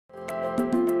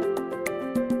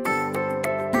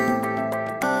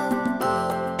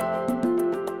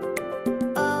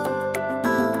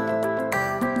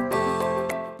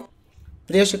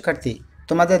প্রিয় শিক্ষার্থী,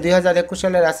 তোমাদের 2021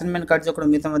 সালের অ্যাসাইনমেন্ট কার্যক্রম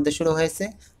ইতিমধ্যে শুরু হয়েছে।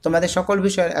 তোমাদের সকল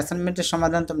বিষয়ের অ্যাসাইনমেন্টের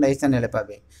সমাধান তোমরা এই চ্যানেলে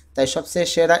পাবে। তাই সবচেয়ে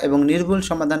সেরা এবং নির্ভুল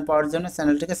সমাধান পাওয়ার জন্য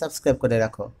চ্যানেলটিকে সাবস্ক্রাইব করে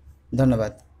রাখো।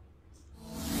 ধন্যবাদ।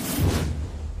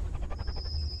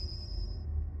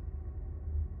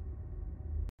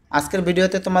 আজকের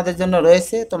ভিডিওতে তোমাদের জন্য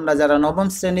রয়েছে তোমরা যারা নবম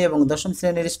শ্রেণী এবং দশম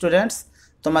শ্রেণীর স্টুডেন্টস,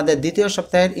 তোমাদের দ্বিতীয়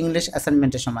সপ্তাহের ইংলিশ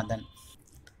অ্যাসাইনমেন্টের সমাধান।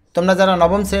 তোমরা যারা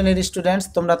নবম শ্রেণীর স্টুডেন্টস,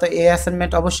 তোমরা তো এই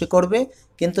অ্যাসাইনমেন্ট অবশ্যই করবে,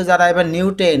 কিন্তু যারা এবার নিউ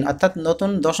 10 অর্থাৎ নতুন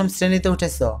দশম শ্রেণীতে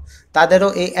উঠেছ, তাদেরও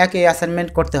এই একই অ্যাসাইনমেন্ট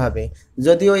করতে হবে।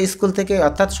 যদিও স্কুল থেকে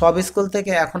অর্থাৎ সব স্কুল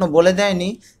থেকে এখনও বলে দেয়নি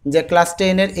যে ক্লাস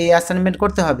 10-এর এই অ্যাসাইনমেন্ট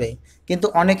করতে হবে, কিন্তু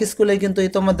অনেক স্কুলেই কিন্তু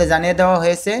ইতোমধ্যে জানিয়ে দেওয়া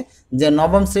হয়েছে যে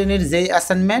নবম শ্রেণীর যেই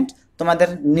অ্যাসাইনমেন্ট, তোমাদের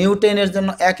নিউ 10-এর জন্য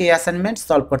একই অ্যাসাইনমেন্ট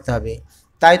সলভ করতে হবে।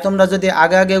 তাই তোমরা যদি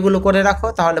আগে আগে এগুলো করে রাখো,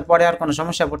 তাহলে পরে আর কোনো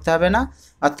সমস্যা পড়তে হবে না,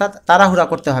 অর্থাৎ তাড়াহুড়া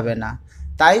করতে হবে না।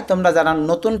 তাই তোমরা যারা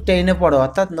নতুন 10-এ পড়ো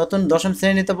অর্থাৎ নতুন দশম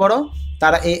শ্রেণীতে পড়ো,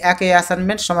 তারা এই একই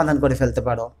অ্যাসাইনমেন্ট সমাধান করে ফেলতে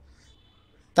পারো।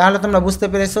 তাহলে তোমরা বুঝতে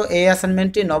পেরেছো এই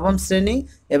অ্যাসাইনমেন্টটি নবম শ্রেণী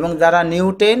এবং যারা নিউ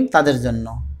 10 তাদের জন্য।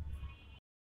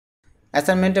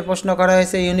 অ্যাসাইনমেন্টে প্রশ্ন করা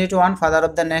হয়েছে unit 1 father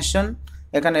of the nation.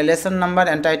 এখানে লেসন নাম্বার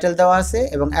অ্যান্ড টাইটেল দেওয়া আছে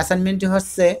এবং অ্যাসাইনমেন্টটি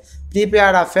হচ্ছে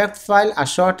prepare a fact file, a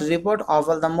short report of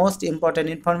all the most important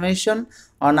information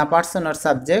on a person or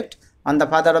subject on the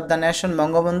father of the nation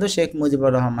Bangabandhu Sheikh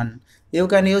Mujibur Rahman. You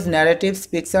can use narratives,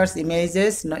 pictures,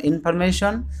 images,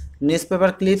 information,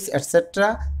 newspaper clips, etc.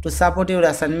 to support your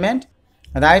assignment.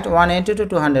 Write 180 to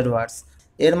 200 words.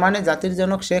 এর মানে জাতির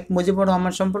জনক শেখ মুজিবুর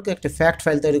রহমান সম্পর্কে একটি fact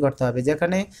file তৈরি করতে হবে,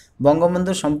 যেখানে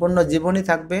বঙ্গবন্ধুর সম্পূর্ণ জীবনী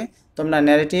থাকবে। তোমরা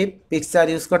ন্যারেটিভ, পিকচার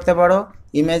ইউজ করতে পারো,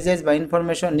 ইমেজেস বা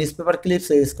ইনফরমেশন, নিউজপেপার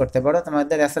ক্লিপসও ইউজ করতে পারো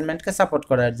তোমাদের অ্যাসাইনমেন্টকে সাপোর্ট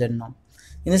করার জন্য।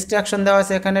 ইনস্ট্রাকশন দেওয়া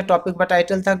আছে, এখানে টপিক বা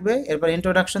টাইটেল থাকবে, এরপর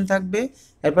ইন্ট্রোডাকশন থাকবে,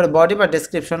 এরপর বডি বা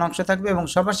ডেসক্রিপশন অংশ থাকবে এবং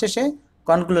সবার শেষে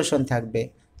কনক্লুশন থাকবে।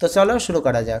 তো চলো শুরু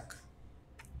করা যাক।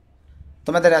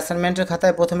 তোমাদের অ্যাসাইনমেন্টের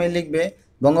খাতায় প্রথমেই লিখবে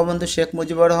Bangabandhu Sheikh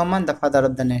Mujibur Rahman the father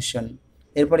of the nation.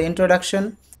 এরপর introduction.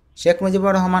 Sheikh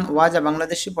Mujibur Rahman was a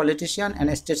Bangladeshi politician and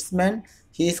Statesman.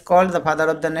 He is called the father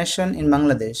of the nation in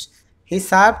Bangladesh. He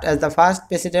served as the first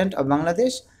president of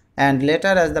Bangladesh and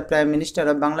later as the Prime Minister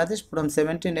of Bangladesh from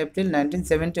 17 April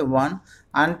 1971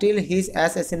 until his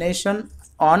assassination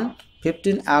on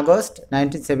 15 August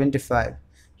 1975.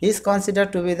 He is considered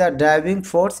to be the driving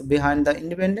force behind the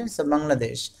independence of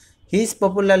Bangladesh. He is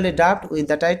popularly dubbed with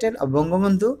the title of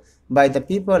Bangabandhu by the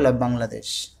people of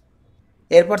Bangladesh.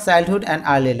 Airport childhood and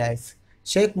early life.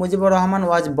 Sheikh Mujibur Rahman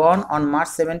was born on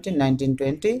March 17,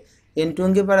 1920 in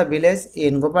Tungipara village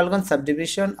in Gopalganj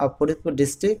subdivision of Puritpur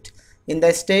district in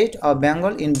the state of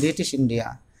Bengal in British India.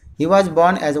 He was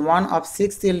born as one of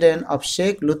 6 children of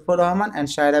Sheikh Lutfur Rahman and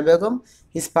Shaira Begum.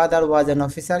 His father was an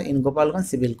officer in Gopalganj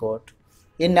Civil Court.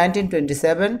 In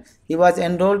 1927, he was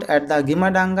enrolled at the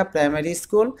Gimadanga Primary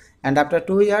School, and after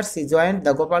 2 years he joined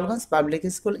the Gopalganj Public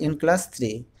School in class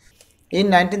 3. In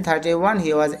 1931,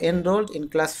 he was enrolled in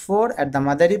class 4 at the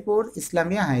Madaripur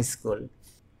Islamia High School.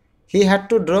 He had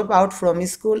to drop out from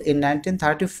school in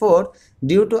 1934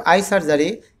 due to eye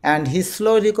surgery, and his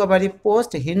slow recovery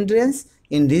posed hindrance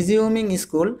in resuming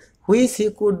school, which he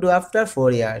could do after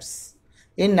 4 years.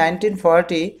 In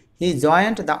 1940, he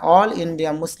joined the All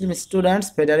India Muslim Students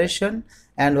Federation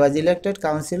and was elected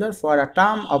councillor for a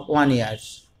term of 1 year.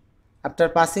 After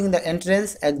passing the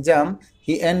entrance exam,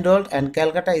 he enrolled at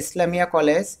Calcutta Islamia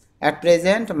College, at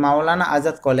present Maulana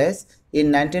Azad College, in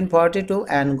 1942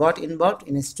 and got involved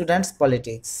in students'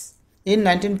 politics. In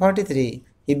 1943,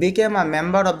 he became a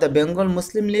member of the Bengal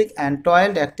Muslim League and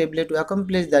toiled actively to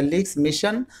accomplish the League's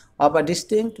mission of a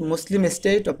distinct Muslim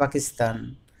state of Pakistan.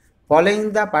 Following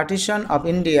the partition of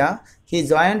India, he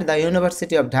joined the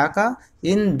University of Dhaka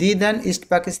in the then East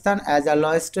Pakistan as a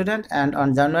law student, and on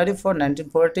January 4,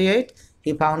 1948,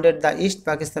 he founded the East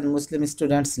Pakistan Muslim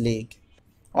Students League.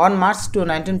 On March 2,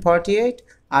 1948,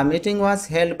 a meeting was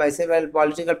held by several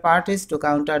political parties to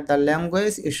counter the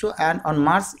language issue, and on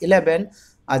March 11,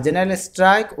 a general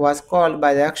strike was called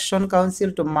by the Action Council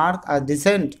to mark a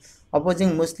dissent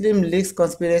opposing Muslim League's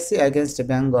conspiracy against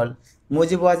Bengal.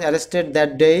 Mujib was arrested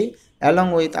that day along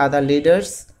with other leaders,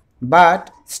 but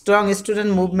strong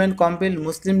student movement compelled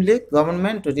Muslim League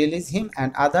government to release him and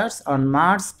others on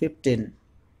March 15.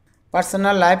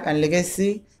 Personal life and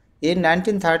legacy. In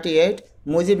 1938,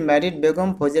 Mujib married Begum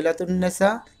Fazilatunnisa.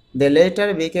 They later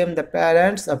became the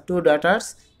parents of 2 daughters,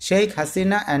 Sheikh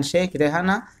Hasina and Sheikh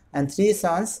Rehana, and 3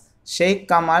 sons, Sheikh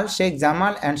Kamal, Sheikh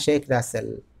Jamal and Sheikh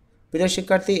Russell. প্রিয়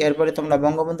শিক্ষার্থী, এরপরে তোমরা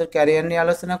বঙ্গবন্ধুর career নিয়ে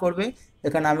আলোচনা করবে।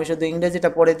 এখানে আমি শুধু ইংরেজিটা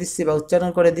পড়ে দিচ্ছি বা উচ্চারণ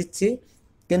করে দিচ্ছি,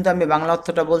 কিন্তু আমি বাংলা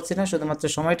অর্থটা বলছি না, শুধুমাত্র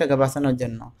সময়টাকে বাঁচানোর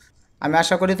জন্য। আমি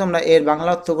আশা করি তোমরা এর বাংলা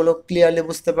অর্থগুলো ক্লিয়ারলি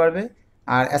বুঝতে পারবে।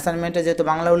 আর অ্যাসাইনমেন্টে যেহেতু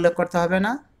বাংলা উল্লেখ করতে হবে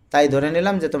না, তাই ধরে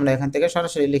নিলাম যে তোমরা এখান থেকে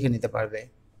সরাসরি লিখে নিতে পারবে।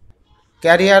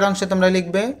 ক্যারিয়ার অংশে তোমরা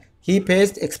লিখবে, হি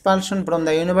faced expulsion from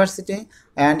the university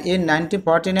and in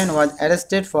 1949 was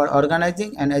arrested for organising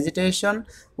an agitation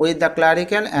with the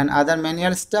clerical and other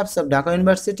manual stuffs of Dhaka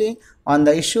university on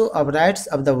the issue of rights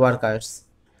of the workers.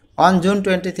 On June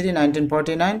 23,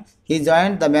 1949, he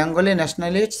joined the Bengali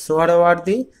nationalists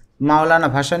Sohrawardi, Maulana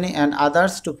Bhashani and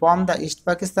others to form the East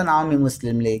Pakistan Awami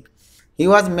Muslim League. He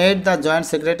was made the joint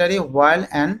secretary while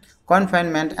in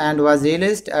confinement and was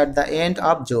released at the end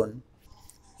of June.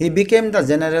 He became the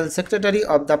general secretary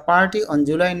of the party on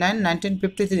July 9,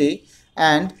 1953,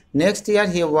 and next year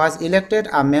he was elected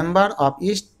a member of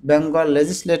East Bengal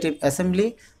Legislative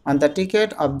Assembly on the ticket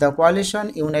of the coalition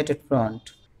United Front.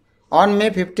 On May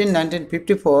 15,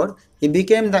 1954, he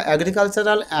became the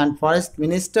Agricultural and Forest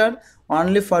Minister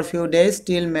only for few days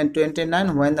till May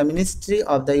 29 when the Ministry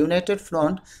of the United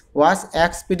Front was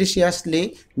expeditiously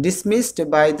dismissed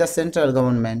by the central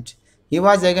government. He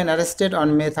was again arrested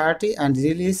on May 30 and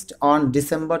released on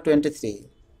December 23.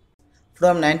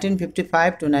 From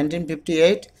 1955 to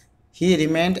 1958, he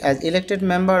remained as elected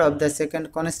member of the Second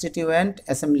Constituent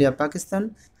Assembly of Pakistan.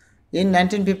 In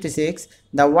 1956,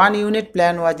 the one-unit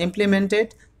plan was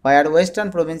implemented where western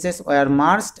provinces were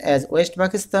merged as West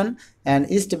Pakistan and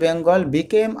East Bengal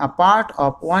became a part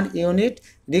of one unit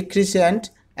rechristened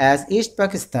as East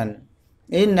Pakistan.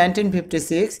 In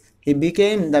 1956, he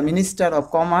became the Minister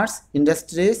of Commerce,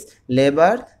 Industries,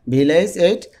 Labour, Village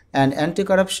Aid and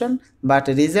Anti-Corruption but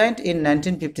resigned in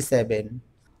 1957.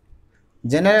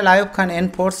 General Ayub Khan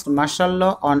enforced martial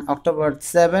law on October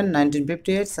 7,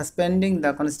 1958, suspending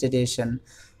the constitution.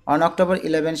 On October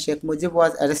 11, Sheikh Mujib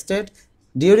was arrested.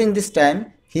 During this time,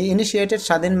 he initiated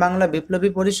Shadin Bangla Biplobi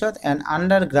Porishad, an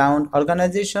underground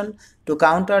organization to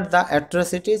counter the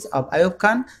atrocities of Ayub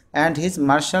Khan and his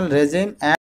martial regime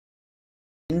and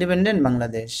independent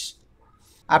Bangladesh.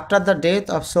 After the death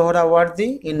of Sohrawardi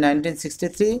in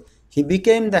 1963, he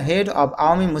became the head of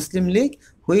Awami Muslim League,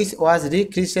 which was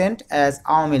rechristened as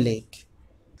Awami League.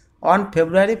 On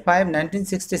February 5,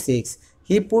 1966,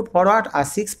 he put forward a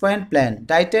six-point plan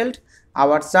titled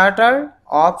Our Charter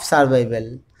of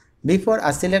Survival before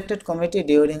a selected committee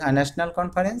during a national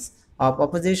conference of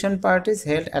opposition parties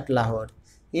held at Lahore.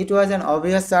 It was an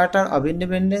obvious charter of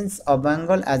independence of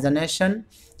Bengal as a nation.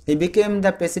 He became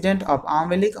the president of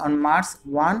Awami League on March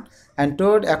 1 and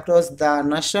toured across the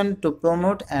nation to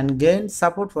promote and gain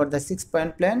support for the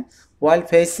six-point plan while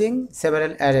facing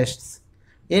several arrests.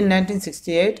 In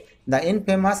 1968, the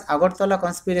infamous Agartala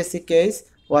conspiracy case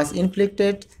was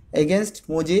inflicted against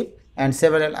Mujib and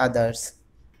several others.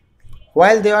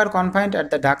 While they were confined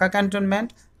at the Dhaka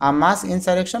cantonment, a mass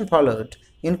insurrection followed,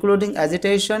 including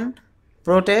agitation,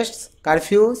 protests,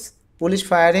 curfews, police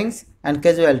firings, and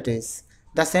casualties.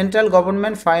 The central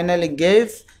government finally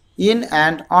gave in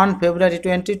and on February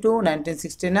 22,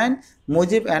 1969,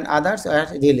 Mujib and others were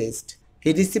released.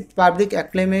 He received public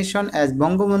acclamation as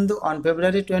Bangabandhu on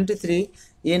February 23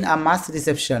 in a mass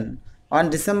reception. On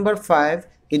December 5,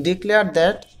 he declared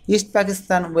that East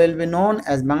Pakistan will be known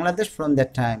as Bangladesh from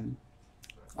that time.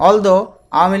 Although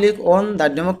Awami League won the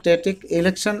democratic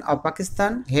election of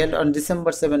Pakistan held on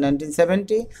December 7,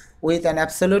 1970 with an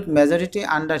absolute majority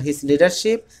under his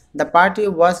leadership, the party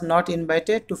was not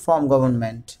invited to form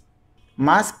government.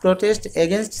 Mass protest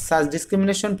against such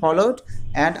discrimination followed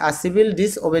and a civil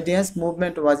disobedience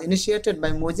movement was initiated by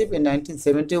Mujib in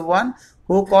 1971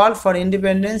 who called for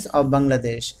independence of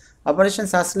Bangladesh. Operation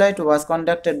Searchlight was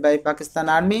conducted by Pakistan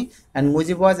Army and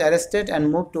Mujib was arrested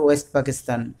and moved to West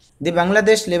Pakistan. The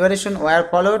Bangladesh Liberation War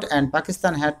followed and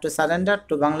Pakistan had to surrender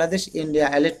to Bangladesh India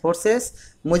Allied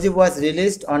Forces. Mujib was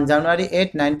released on January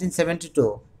 8,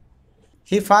 1972.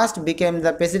 He first became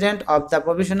the president of the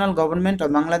Provisional Government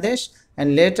of Bangladesh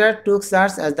and later took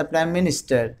charge as the Prime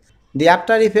Minister. The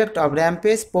after effect of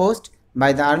rampage posed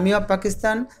by the Army of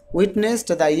Pakistan witnessed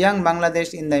the young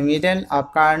Bangladesh in the middle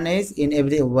of carnage in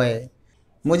every way.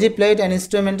 Mujib played an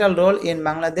instrumental role in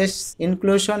Bangladesh's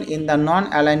inclusion in the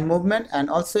non-aligned movement and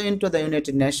also into the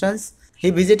United Nations. He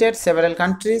visited several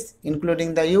countries,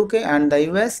 including the UK and the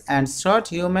US, and sought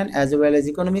human as well as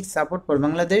economic support for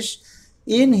Bangladesh.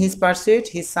 In his pursuit,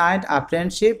 he signed a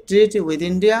friendship treaty with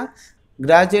India.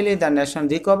 Gradually, the nation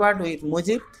recovered with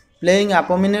Mujib playing a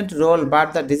prominent role,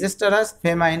 but the disastrous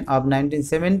famine of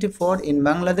 1974 in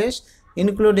Bangladesh,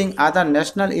 including other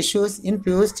national issues,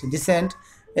 infused dissent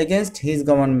against his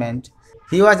government.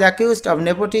 He was accused of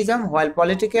nepotism while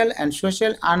political and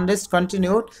social unrest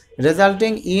continued,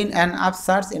 resulting in an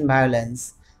upsurge in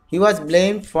violence. He was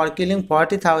blamed for killing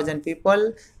 40,000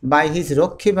 people by his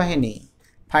Rokhi Bahini.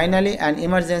 Finally, an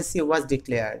emergency was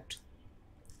declared.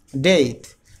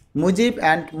 Death. Mujib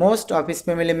and most of his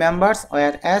family members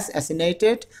were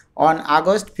assassinated on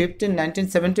August 15,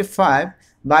 1975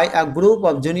 by a group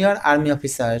of junior army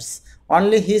officers.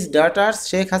 Only his daughters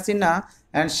Sheikh Hasina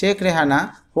and Sheikh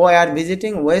Rehana, who were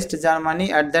visiting West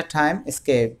Germany at that time,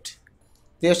 escaped.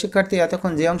 প্রিয় শিক্ষার্থী,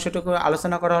 এতক্ষণ যে অংশটুকু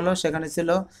আলোচনা করা হলো সেখানে ছিল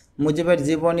মুজিবের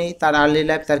জীবনী, তার আর্লি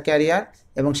লাইফ, তার ক্যারিয়ার,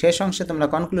 এবং শেষ অংশে তোমরা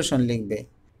কনক্লুশন লিখবে।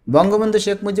 Bangabandhu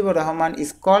Sheikh Mujibur Rahman is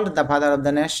called the father of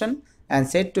the nation and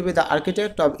said to be the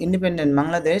architect of independent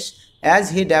Bangladesh as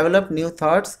he developed new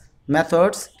thoughts,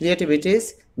 methods, creativities,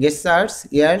 gestures,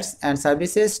 years and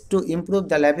services to improve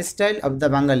the lifestyle of the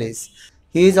Bengalis.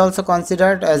 He is also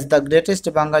considered as the greatest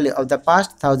Bengali of the past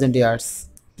 1000 years.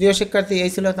 প্রিয় শিক্ষার্থী,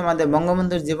 এই ছিল তোমাদের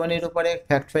বঙ্গবন্ধুর জীবনীর উপরে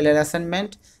fact ফাইলের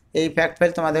assignment. এই fact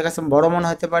file তোমাদের কাছে বড় মনে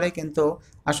হতে পারে, কিন্তু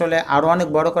আসলে আরও অনেক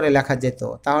বড় করে লেখা যেত,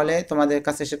 তাহলে তোমাদের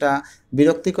কাছে সেটা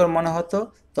বিরক্তিকর মনে হতো।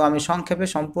 তো আমি সংক্ষেপে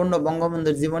সম্পূর্ণ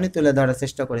বঙ্গবন্ধুর জীবনী তুলে ধরার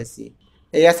চেষ্টা করেছি।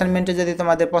 এই অ্যাসাইনমেন্টে যদি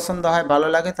তোমাদের পছন্দ হয়, ভালো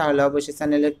লাগে, তাহলে অবশ্যই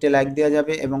চ্যানেলে একটি লাইক দেওয়া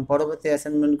যাবে এবং পরবর্তী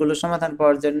অ্যাসাইনমেন্টগুলো সমাধান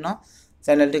পাওয়ার জন্য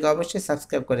চ্যানেলটিকে অবশ্যই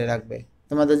সাবস্ক্রাইব করে রাখবে।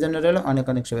 তোমাদের জন্য রইল অনেক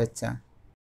অনেক শুভেচ্ছা।